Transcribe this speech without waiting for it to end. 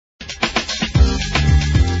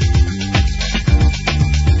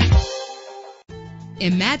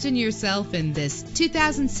Imagine yourself in this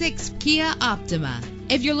 2006 Kia Optima.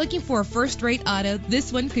 If you're looking for a first-rate auto,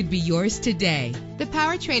 this one could be yours today. The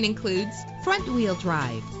powertrain includes front-wheel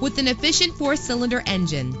drive with an efficient 4-cylinder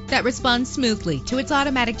engine that responds smoothly to its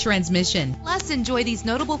automatic transmission. Plus, enjoy these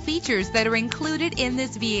notable features that are included in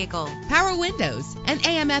this vehicle: power windows, an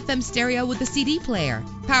AM/FM stereo with a CD player,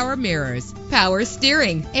 power mirrors, power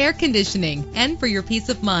steering, air conditioning, and for your peace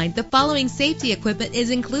of mind, the following safety equipment is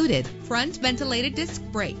included: front ventilated disc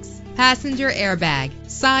brakes, passenger airbag,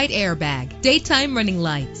 side airbag, daytime running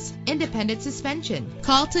lights, independent suspension.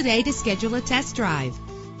 Call today to schedule a test drive.